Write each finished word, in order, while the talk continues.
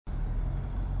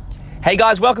Hey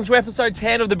guys, welcome to episode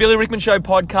 10 of the Billy Rickman Show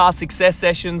podcast, Success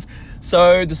Sessions.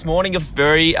 So this morning,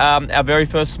 our very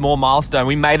first small milestone.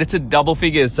 We made it to double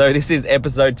figures. So this is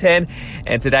episode 10,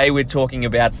 and today we're talking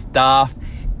about staff,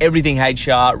 everything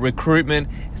HR, recruitment.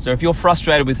 So if you're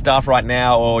frustrated with staff right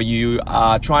now, or you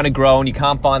are trying to grow and you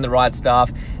can't find the right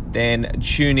staff, then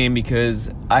tune in, because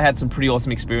I had some pretty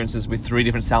awesome experiences with 3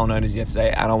 different salon owners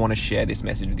yesterday, and I want to share this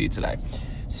message with you today.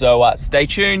 So stay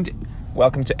tuned.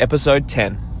 Welcome to episode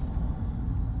 10.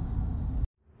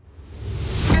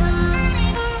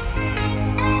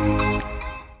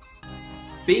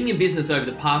 Being in business over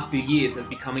the past few years has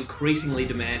become increasingly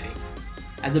demanding.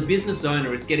 As a business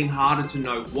owner, it's getting harder to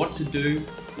know what to do,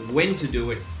 when to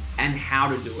do it, and how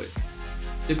to do it.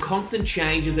 The constant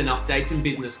changes and updates in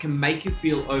business can make you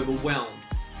feel overwhelmed.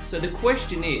 So the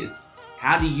question is,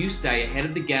 how do you stay ahead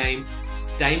of the game,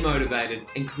 stay motivated,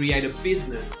 and create a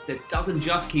business that doesn't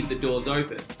just keep the doors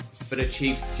open, but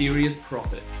achieves serious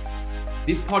profit?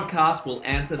 This podcast will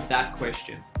answer that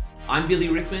question. I'm Billy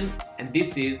Rickman, and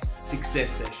this is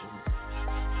Success Sessions.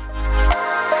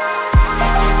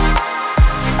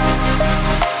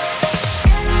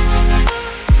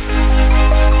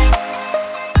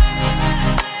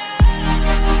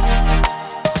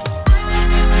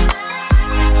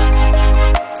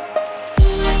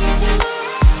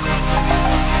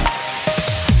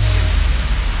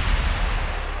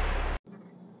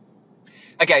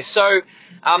 Okay, so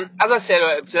as I said,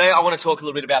 today I want to talk a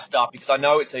little bit about staff, because I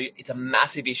know it's a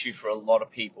massive issue for a lot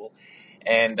of people,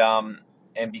 and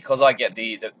because I get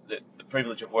the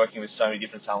privilege of working with so many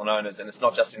different salon owners, and it's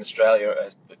not just in Australia,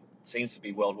 it seems to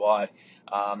be worldwide.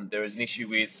 There is an issue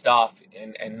with staff,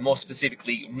 and more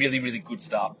specifically, really good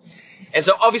staff. And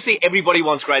so obviously everybody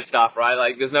wants great staff, right?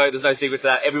 Like there's no secret to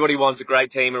that. Everybody wants a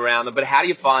great team around them, but how do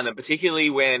you find them,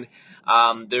 particularly when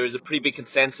there is a pretty big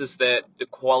consensus that the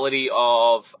quality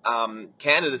of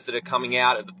candidates that are coming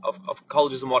out of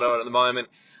colleges and whatnot at the moment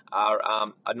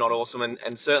are not awesome,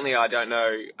 and certainly I don't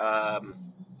know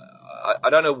I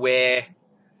don't know where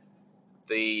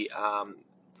the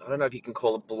I don't know if you can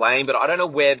call it blame, but I don't know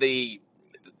where the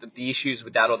issues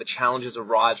with that or the challenges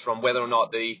arise from, whether or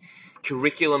not the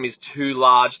curriculum is too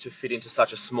large to fit into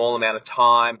such a small amount of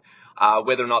time,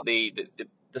 whether or not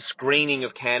the screening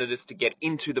of candidates to get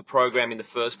into the program in the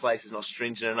first place is not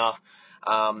stringent enough,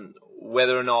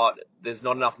 whether or not there's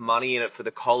not enough money in it for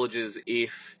the colleges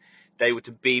if they were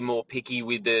to be more picky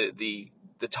with the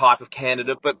type of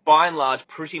candidate. But by and large,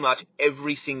 pretty much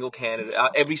every single candidate,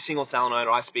 every single salon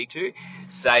owner I speak to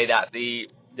say that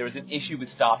there is an issue with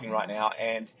staffing right now,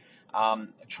 and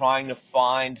trying to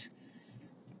find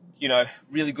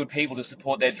really good people to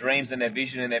support their dreams and their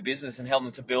vision and their business and help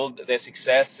them to build their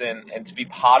success and to be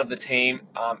part of the team.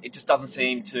 It just doesn't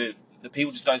seem to, the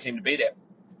people just don't seem to be there.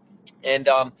 And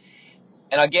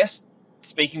I guess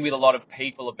speaking with a lot of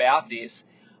people about this,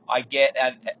 I get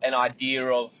an idea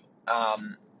of,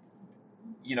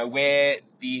 where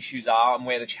the issues are and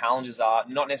where the challenges are,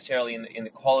 not necessarily in the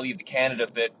quality of the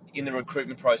candidate, but in the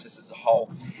recruitment process as a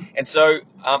whole. And so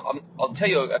I'll tell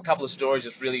you a couple of stories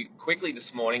just really quickly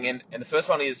this morning. And the first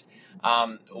one is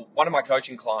one of my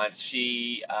coaching clients.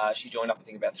 She joined up, I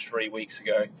think, about 3 or 4 weeks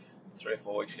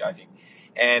ago, I think.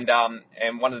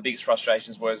 And one of the biggest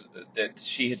frustrations was that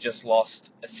she had just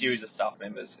lost a series of staff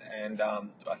members. And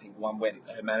I think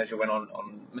her manager went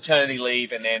on maternity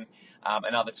leave, and then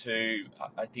another 2,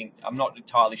 I think, I'm not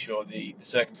entirely sure of the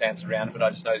circumstances around it, but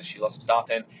I just know that she lost some staff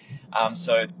then.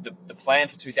 So the plan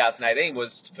for 2018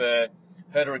 was for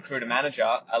her to recruit a manager,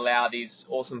 allow these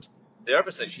awesome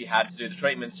therapists that she had to do the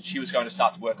treatments. She was going to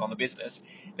start to work on the business.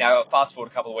 Now, fast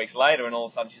forward a couple of weeks later, and all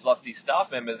of a sudden she's lost these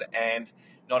staff members, and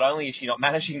not only is she not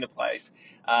managing the place,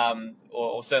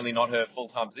 or certainly not her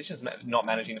full-time positions, not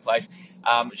managing the place,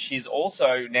 she's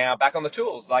also now back on the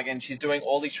tools, and she's doing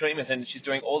all these treatments, and she's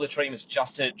doing all the treatments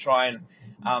just to try and,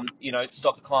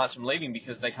 stop the clients from leaving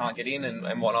because they can't get in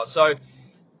and whatnot. So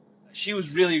she was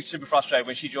really super frustrated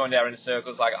when she joined our inner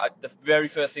circles. The very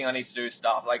first thing I need to do is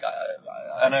staff.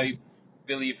 I know,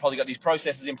 Billy, you've probably got these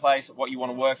processes in place of what you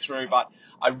want to work through, but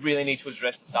I really need to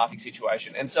address the staffing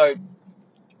situation. And so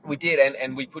we did,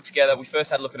 and we first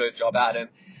had a look at her job ad,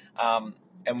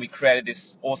 and we created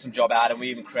this awesome job ad, and we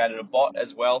even created a bot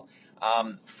as well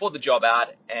for the job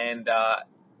ad, and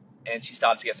she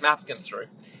started to get some applicants through.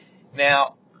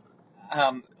 Now,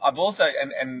 I've also,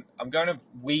 and I'm going to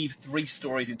weave 3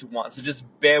 stories into one, so just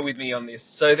bear with me on this.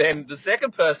 So then the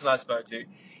second person I spoke to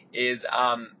is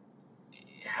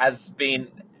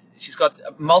she's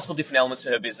got multiple different elements to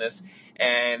her business,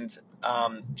 and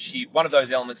one of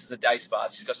those elements is a day spa.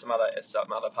 She's got some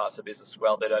other parts of her business as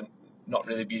well that are not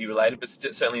really beauty related, but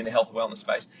certainly in the health and wellness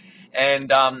space.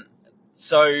 And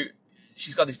So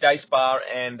she's got this day spa,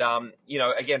 and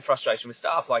again, frustration with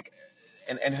staff.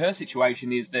 And her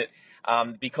situation is that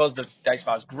because the day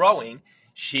spa is growing,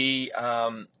 she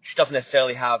doesn't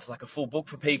necessarily have like a full book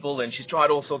for people, and she's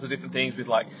tried all sorts of different things with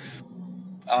like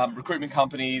recruitment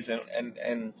companies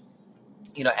and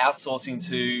outsourcing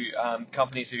to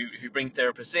companies who bring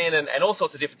therapists in, and all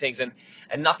sorts of different things, and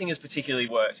nothing has particularly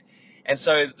worked. And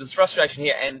so there's frustration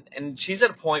here, and she's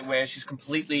at a point where she's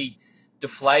completely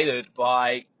deflated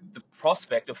by the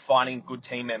prospect of finding good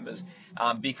team members,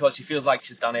 because she feels like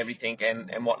she's done everything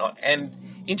and whatnot.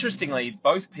 And interestingly,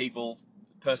 both people,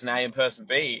 person A and person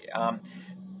B,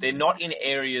 they're not in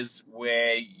areas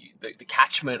where the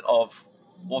catchment of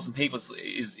awesome people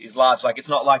is large. Like, it's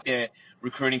not like they're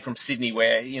recruiting from Sydney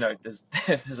where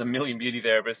there's a million beauty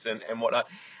therapists and whatnot,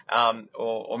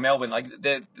 or Melbourne. Like,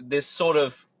 they're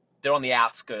on the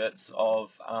outskirts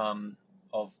of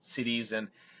cities, and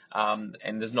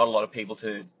there's not a lot of people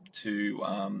to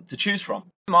choose from.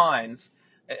 In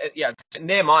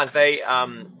their minds, they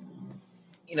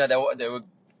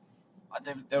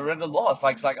were at a loss.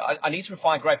 Like, it's like, I need to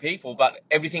find great people, but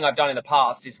everything I've done in the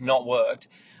past has not worked.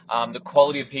 The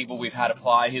quality of people we've had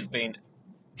apply has been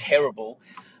terrible.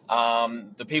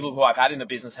 The people who I've had in the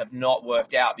business have not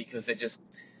worked out because they're just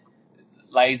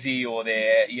lazy, or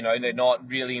they're not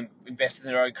really invested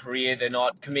in their own career. They're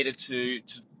not committed to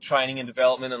training and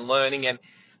development and learning, and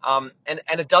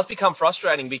it does become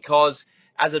frustrating because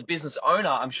as a business owner,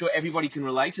 I'm sure everybody can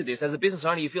relate to this. As a business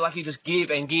owner, you feel like you just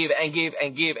give and give and give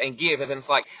and give and give, and then it's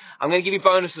like, I'm going to give you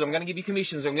bonuses, I'm going to give you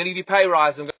commissions, I'm going to give you pay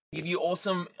rises, I'm going to give you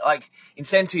awesome like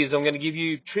incentives, I'm going to give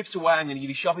you trips away, I'm going to give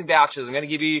you shopping vouchers, I'm going to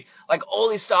give you like all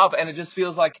this stuff, and it just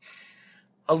feels like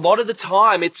a lot of the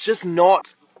time it's just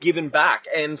not given back.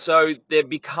 And so there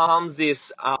becomes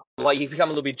this like, you become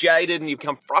a little bit jaded and you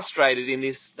become frustrated in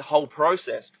the whole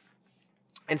process.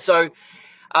 And so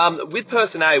with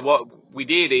person A, what we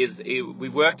did is we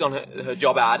worked on her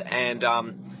job ad,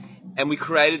 and we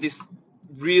created this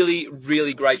really,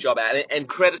 really great job ad. And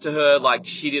credit to her, like,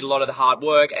 she did a lot of the hard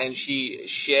work, and she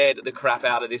shared the crap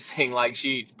out of this thing. Like,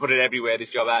 she put it everywhere, this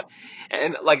job ad.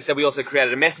 And like I said, we also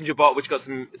created a messenger bot, which got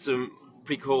some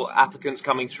pretty cool applicants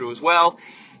coming through as well.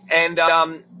 And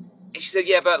she said,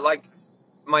 yeah, but like,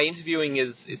 my interviewing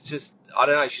is just, I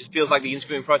don't know, she just feels like the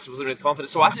interviewing process wasn't really confident.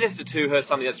 So I suggested to her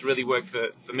something that's really worked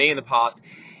for me in the past,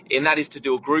 and that is to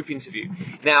do a group interview.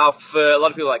 Now, for a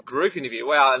lot of people, like, group interview,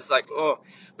 wow, it's like, oh,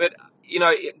 but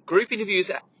group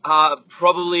interviews are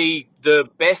probably the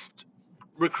best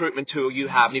recruitment tool you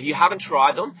have. And if you haven't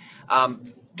tried them,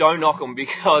 don't knock them,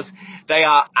 because they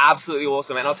are absolutely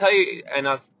awesome. And I'll tell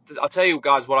you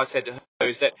guys what I said to her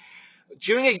is that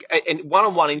during a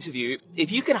one-on-one interview,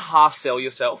 if you can half sell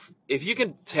yourself, if you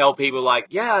can tell people like,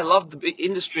 yeah, I love the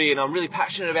industry and I'm really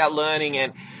passionate about learning,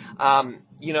 and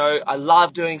I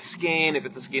love doing skin, if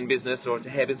it's a skin business or it's a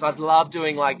hair business, I love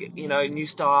doing like, new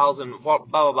styles and blah,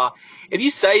 blah, blah. If you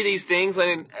say these things,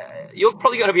 then you're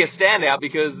probably going to be a standout,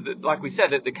 because like we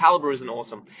said, the caliber isn't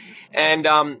awesome. And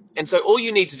so all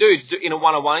you need to do in a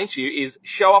one-on-one interview is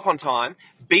show up on time,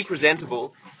 be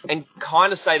presentable, and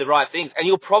kind of say the right things, and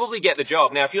you'll probably get the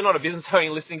job. Now, if you're not a business owner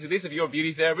listening to this, if you're a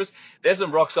beauty therapist, there's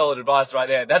some rock solid advice right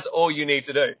there. That's all you need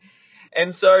to do.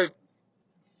 And so,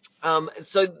 I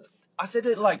said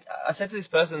to this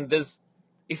person,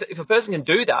 if a person can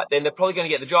do that, then they're probably going to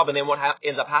get the job. And then what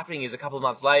ends up happening is a couple of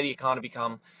months later, you kind of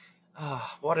become,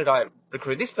 what did I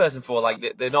recruit this person for? Like,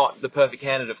 they're not the perfect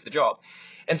candidate for the job.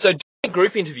 And so doing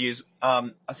group interviews, I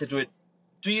said to it,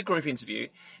 do your group interview,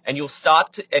 and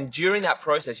and during that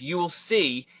process, you will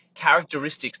see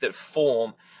characteristics that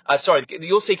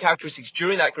you'll see characteristics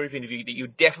during that group interview that you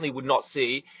definitely would not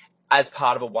see as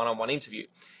part of a one-on-one interview.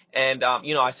 And,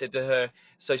 I said to her,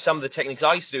 so some of the techniques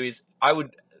I used to do is I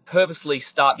would purposely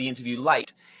start the interview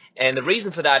late. And the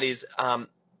reason for that is, I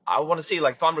want to see,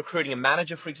 like, if I'm recruiting a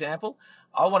manager, for example,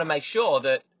 I want to make sure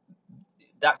that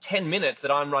 10 minutes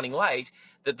that I'm running late,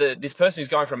 that this person who's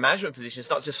going for a management position is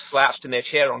not just slouched in their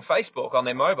chair on Facebook, on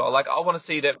their mobile. Like, I want to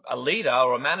see that a leader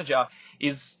or a manager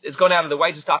is gone out of the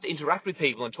way to start to interact with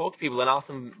people and talk to people and ask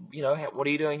them, what are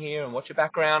you doing here and what's your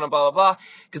background and blah, blah, blah.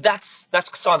 Because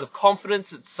that's signs of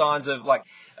confidence. It's signs of, like,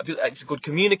 it's a good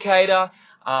communicator,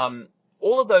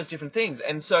 all of those different things.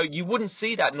 And so you wouldn't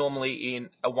see that normally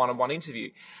in a one-on-one interview.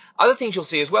 Other things you'll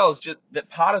see as well is just that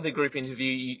part of the group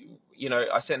interview,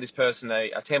 I sent this person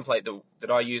a template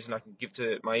that I use and I can give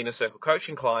to my inner circle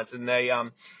coaching clients, and they,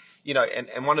 and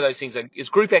one of those things is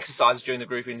group exercises during the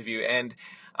group interview. And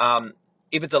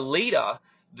if it's a leader,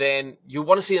 then you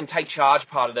want to see them take charge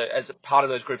as part of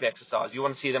those group exercises. You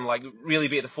want to see them, like, really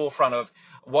be at the forefront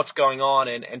what's going on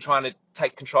and trying to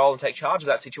take control and take charge of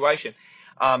that situation.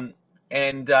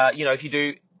 If you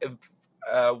do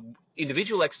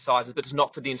individual exercises, but it's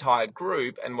not for the entire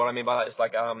group. And what I mean by that is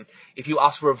like, if you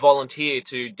ask for a volunteer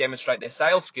to demonstrate their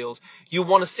sales skills, you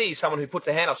want to see someone who puts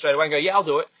their hand up straight away and go, yeah, I'll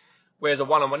do it. Whereas a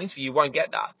one-on-one interview, you won't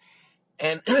get that.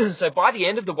 And so by the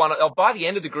end of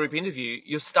the group interview,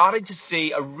 you're starting to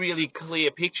see a really clear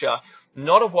picture,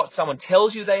 not of what someone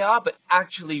tells you they are, but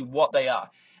actually what they are.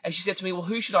 And she said to me, well,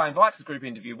 who should I invite to the group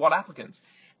interview? What applicants?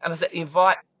 And I said,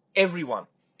 invite everyone,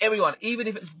 even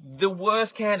if it's the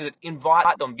worst candidate,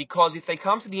 invite them, because if they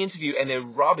come to the interview and they're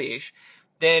rubbish,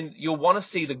 then you'll want to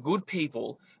see the good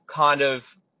people kind of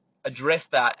address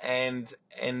that and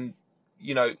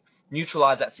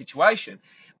neutralize that situation.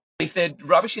 If they're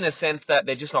rubbish in a sense that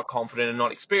they're just not confident and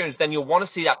not experienced, then you'll want to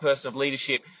see that person of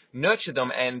leadership nurture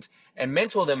them and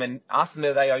mentor them and ask them,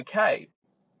 are they okay?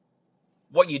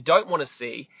 What you don't want to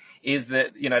see is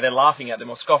that, they're laughing at them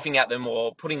or scoffing at them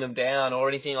or putting them down or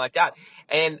anything like that.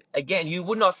 And again, you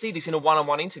would not see this in a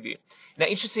one-on-one interview. Now,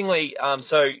 interestingly,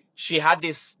 so she had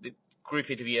this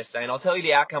group interview yesterday, and I'll tell you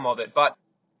the outcome of it. But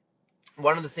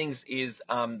one of the things is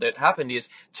that happened is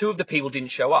 2 of the people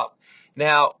didn't show up.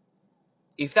 Now,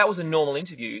 if that was a normal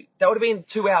interview, that would have been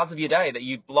 2 hours of your day that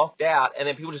you blocked out, and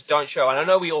then people just don't show. And I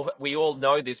know we all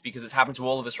know this because it's happened to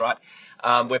all of us, right?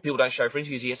 Where people don't show for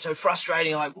interviews. You get so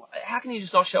frustrating. Like, how can you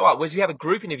just not show up? Whereas if you have a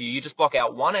group interview, you just block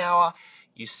out 1 hour.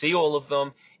 You see all of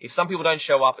them. If some people don't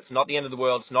show up, it's not the end of the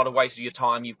world. It's not a waste of your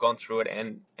time. You've gone through it,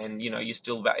 and you're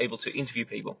still able to interview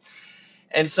people.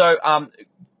 And so,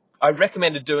 I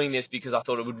recommended doing this because I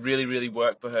thought it would really, really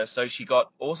work for her. So she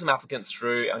got awesome applicants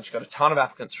through, and she got a ton of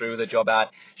applicants through with her job ad.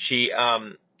 She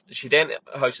then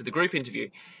hosted the group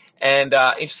interview. And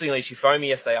interestingly, she phoned me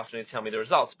yesterday afternoon to tell me the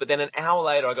results. But then an hour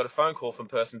later, I got a phone call from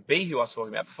person B, who I was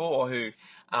talking about before, who,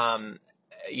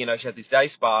 she has this day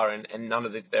spa, and none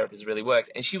of the therapists really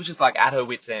worked. And she was just like at her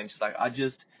wit's end. She's like, I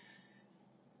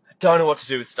don't know what to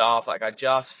do with staff. Like, I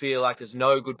just feel like there's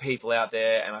no good people out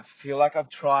there, and I feel like I've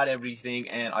tried everything,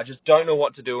 and I just don't know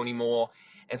what to do anymore.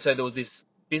 And so there was this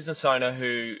business owner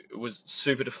who was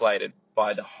super deflated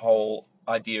by the whole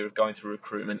idea of going through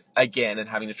recruitment again and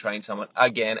having to train someone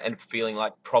again and feeling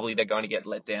like probably they're going to get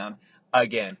let down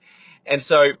again. And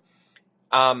so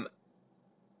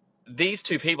these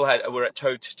 2 people were at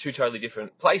 2 totally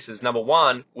different places. Person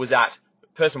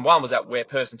one was at where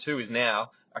person 2 is now,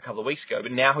 a couple of weeks ago,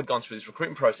 but now had gone through this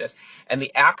recruitment process. And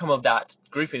the outcome of that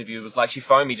group interview was like, she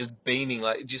phoned me just beaming,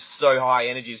 like just so high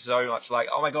energy, so much like,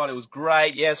 oh my God, it was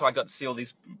great. Yeah, so I got to see all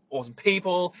these awesome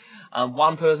people.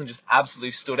 One person just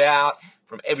absolutely stood out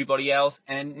from everybody else.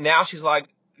 And now she's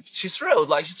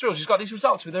thrilled. She's got these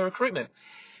results with her recruitment.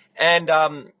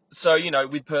 And so,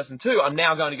 with person 2, I'm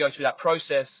now going to go through that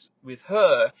process with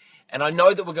her. And I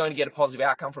know that we're going to get a positive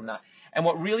outcome from that. And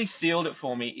what really sealed it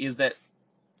for me is that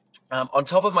on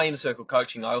top of my inner circle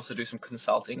coaching, I also do some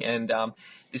consulting. And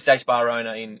this day spa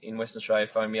owner in Western Australia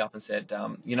phoned me up and said,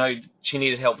 she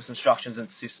needed help with some structures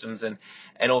and systems, and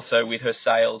also with her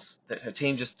sales. That her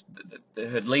team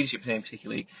her leadership team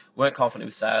particularly weren't confident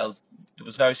with sales. There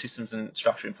was no systems and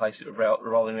structure in place that were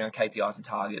rolling around KPIs and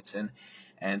targets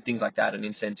and things like that, and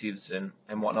incentives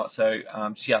and whatnot. So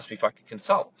she asked me if I could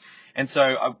consult. And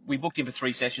so we booked in for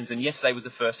 3 sessions, and yesterday was the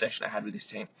first session I had with this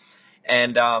team.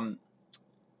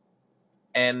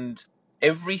 And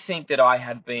everything that I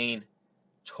had been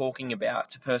talking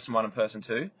about to person 1 and person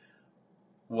 2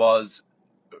 was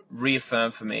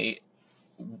reaffirmed for me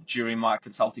during my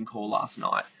consulting call last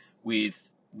night with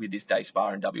this day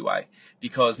spa in WA.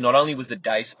 Because not only was the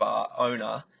day spa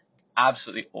owner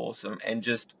absolutely awesome and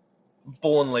just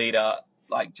born leader,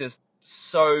 like just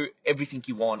so everything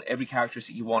you want, every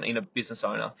characteristic you want in a business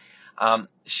owner,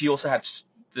 she also had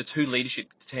the 2 leadership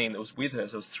team that was with her,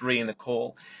 so it was 3 in the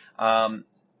call.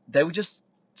 They were just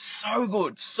so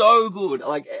good,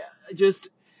 like just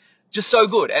so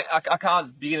good. I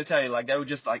can't begin to tell you, like they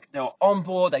were on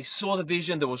board. They saw the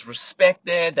vision. There was respect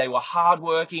there. They were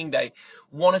hardworking. They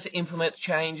wanted to implement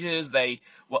changes. They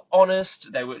were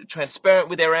honest. They were transparent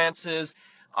with their answers.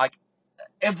 Like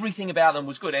everything about them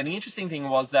was good. And the interesting thing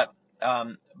was that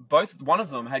one of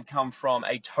them had come from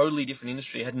a totally different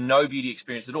industry, had no beauty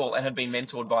experience at all, and had been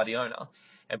mentored by the owner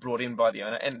and brought in by the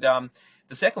owner. And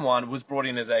the second one was brought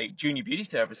in as a junior beauty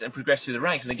therapist and progressed through the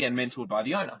ranks, and again mentored by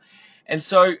the owner. And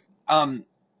so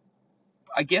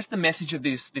I guess the message of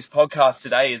this podcast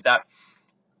today is that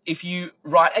if you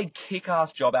write a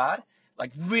kick-ass job ad,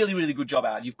 like really, really good job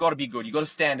ad. You've got to be good. You've got to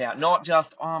stand out. Not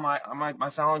just, oh, my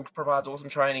salon provides awesome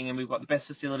training and we've got the best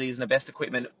facilities and the best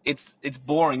equipment. It's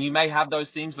boring. You may have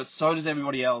those things, but so does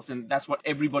everybody else. And that's what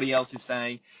everybody else is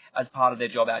saying as part of their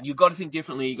job ad. You've got to think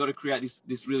differently. You've got to create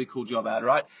this really cool job ad,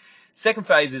 right? Second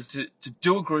phase is to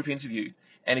do a group interview.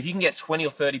 And if you can get 20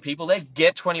 or 30 people there,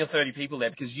 get 20 or 30 people there,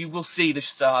 because you will see the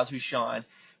stars who shine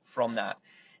from that.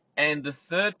 And the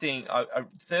third thing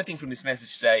from this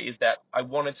message today is that I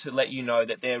wanted to let you know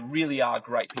that there really are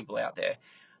great people out there.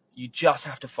 You just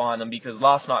have to find them, because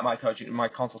last night my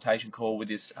consultation call with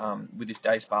this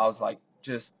day spa was like,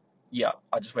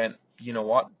 I just went, you know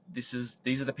what? These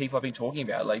are the people I've been talking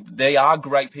about. Like, they are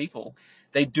great people.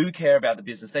 They do care about the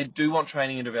business. They do want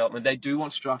training and development. They do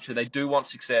want structure. They do want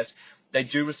success. They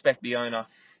do respect the owner.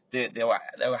 They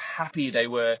were happy. They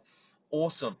were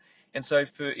awesome. And so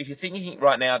if you're thinking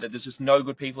right now that there's just no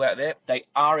good people out there, they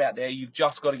are out there. You've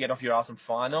just got to get off your ass and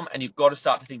find them, and you've got to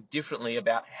start to think differently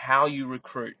about how you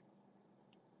recruit.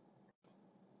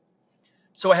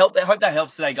 So I hope that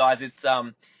helps today, guys. It's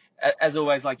as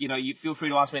always, like, you feel free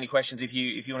to ask me any questions if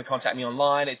you want to contact me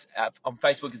online. It's on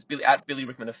Facebook, it's at Billy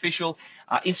Rickman Official.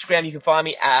 Instagram, you can find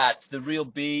me at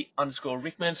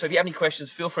 @therealb_Rickman. So if you have any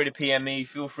questions, feel free to PM me.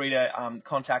 Feel free to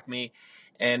contact me,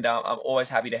 and I'm always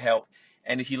happy to help.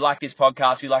 And if you like this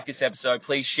podcast, if you like this episode,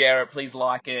 please share it, please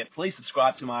like it, please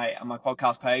subscribe to my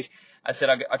podcast page. I said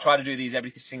I try to do these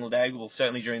every single day, well,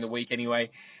 certainly during the week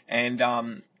anyway, and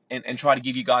try to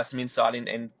give you guys some insight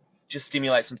and just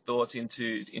stimulate some thoughts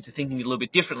into thinking a little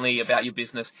bit differently about your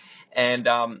business. And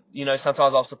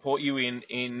sometimes I'll support you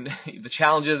in the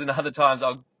challenges, and other times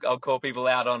I'll call people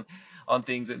out on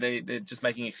things that they're just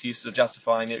making excuses or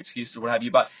justifying their excuses or what have you.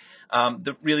 But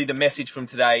the message from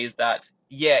today is that,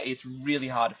 it's really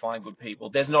hard to find good people.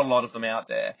 There's not a lot of them out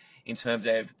there in terms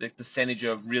of the percentage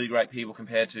of really great people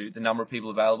compared to the number of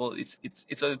people available. It's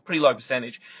a pretty low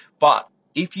percentage. But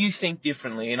if you think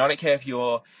differently, and I don't care if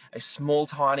you're a small,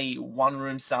 tiny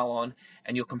one-room salon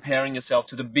and you're comparing yourself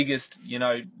to the biggest,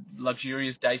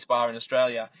 luxurious day spa in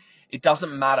Australia, it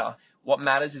doesn't matter. What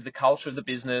matters is the culture of the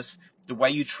business, the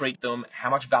way you treat them, how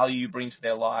much value you bring to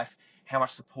their life, how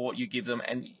much support you give them,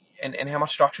 and how much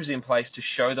structure is in place to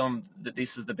show them that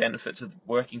this is the benefits of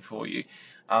working for you.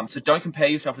 So don't compare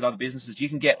yourself with other businesses. You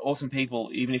can get awesome people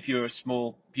even if you're a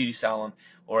small beauty salon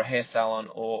or a hair salon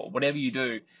or whatever you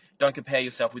do. Don't compare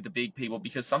yourself with the big people,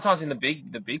 because sometimes in the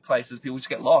big places, people just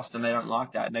get lost and they don't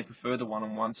like that and they prefer the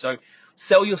one-on-one. So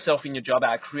sell yourself in your job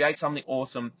ad, create something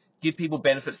awesome, give people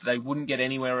benefits that they wouldn't get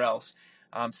anywhere else.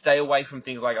 Stay away from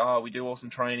things like, we do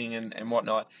awesome training and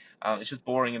whatnot. It's just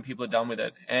boring and people are done with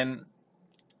it. And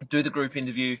do the group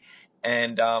interview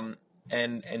and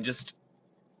just,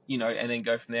 and then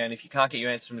go from there. And if you can't get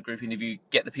your answers from the group interview,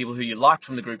 get the people who you liked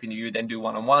from the group interview, then do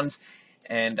one-on-ones.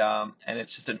 And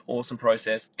it's just an awesome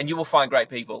process, and you will find great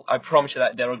people. I promise you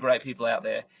that there are great people out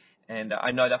there, and I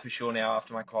know that for sure now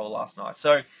after my call last night.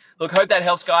 So look, hope that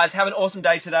helps, guys. Have an awesome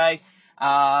day today,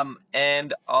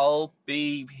 and I'll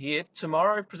be here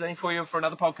tomorrow presenting for you for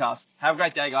another podcast. Have a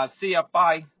great day, guys. See ya.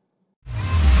 Bye.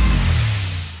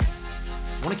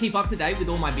 Want to keep up to date with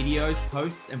all my videos,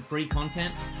 posts, and free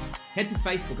content? Head to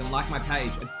Facebook and like my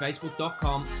page at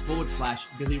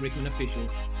facebook.com/Billy Rickman Official.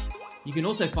 You can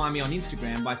also find me on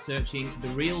Instagram by searching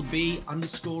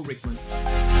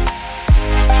 @therealb_Rickman.